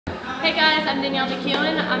Hey guys, I'm Danielle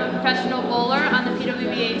McEwan. I'm a professional bowler on the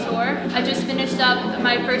PWBA Tour. I just finished up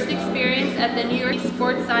my first experience at the New York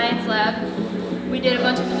Sports Science Lab. We did a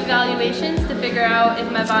bunch of evaluations to figure out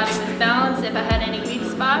if my body was balanced, if I had any weak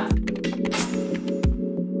spots.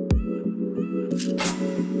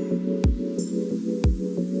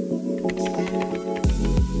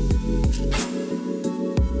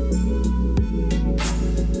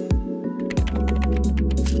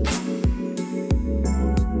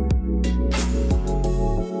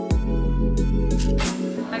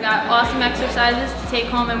 I got awesome exercises to take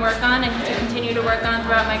home and work on and to continue to work on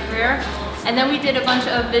throughout my career. And then we did a bunch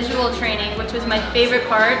of visual training, which was my favorite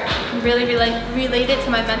part. I can really relate it to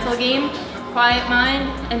my mental game, quiet mind,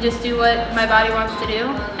 and just do what my body wants to do.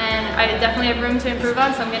 And I definitely have room to improve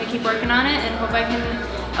on, so I'm going to keep working on it and hope I can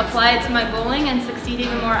apply it to my bowling and succeed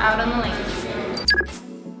even more out on the links.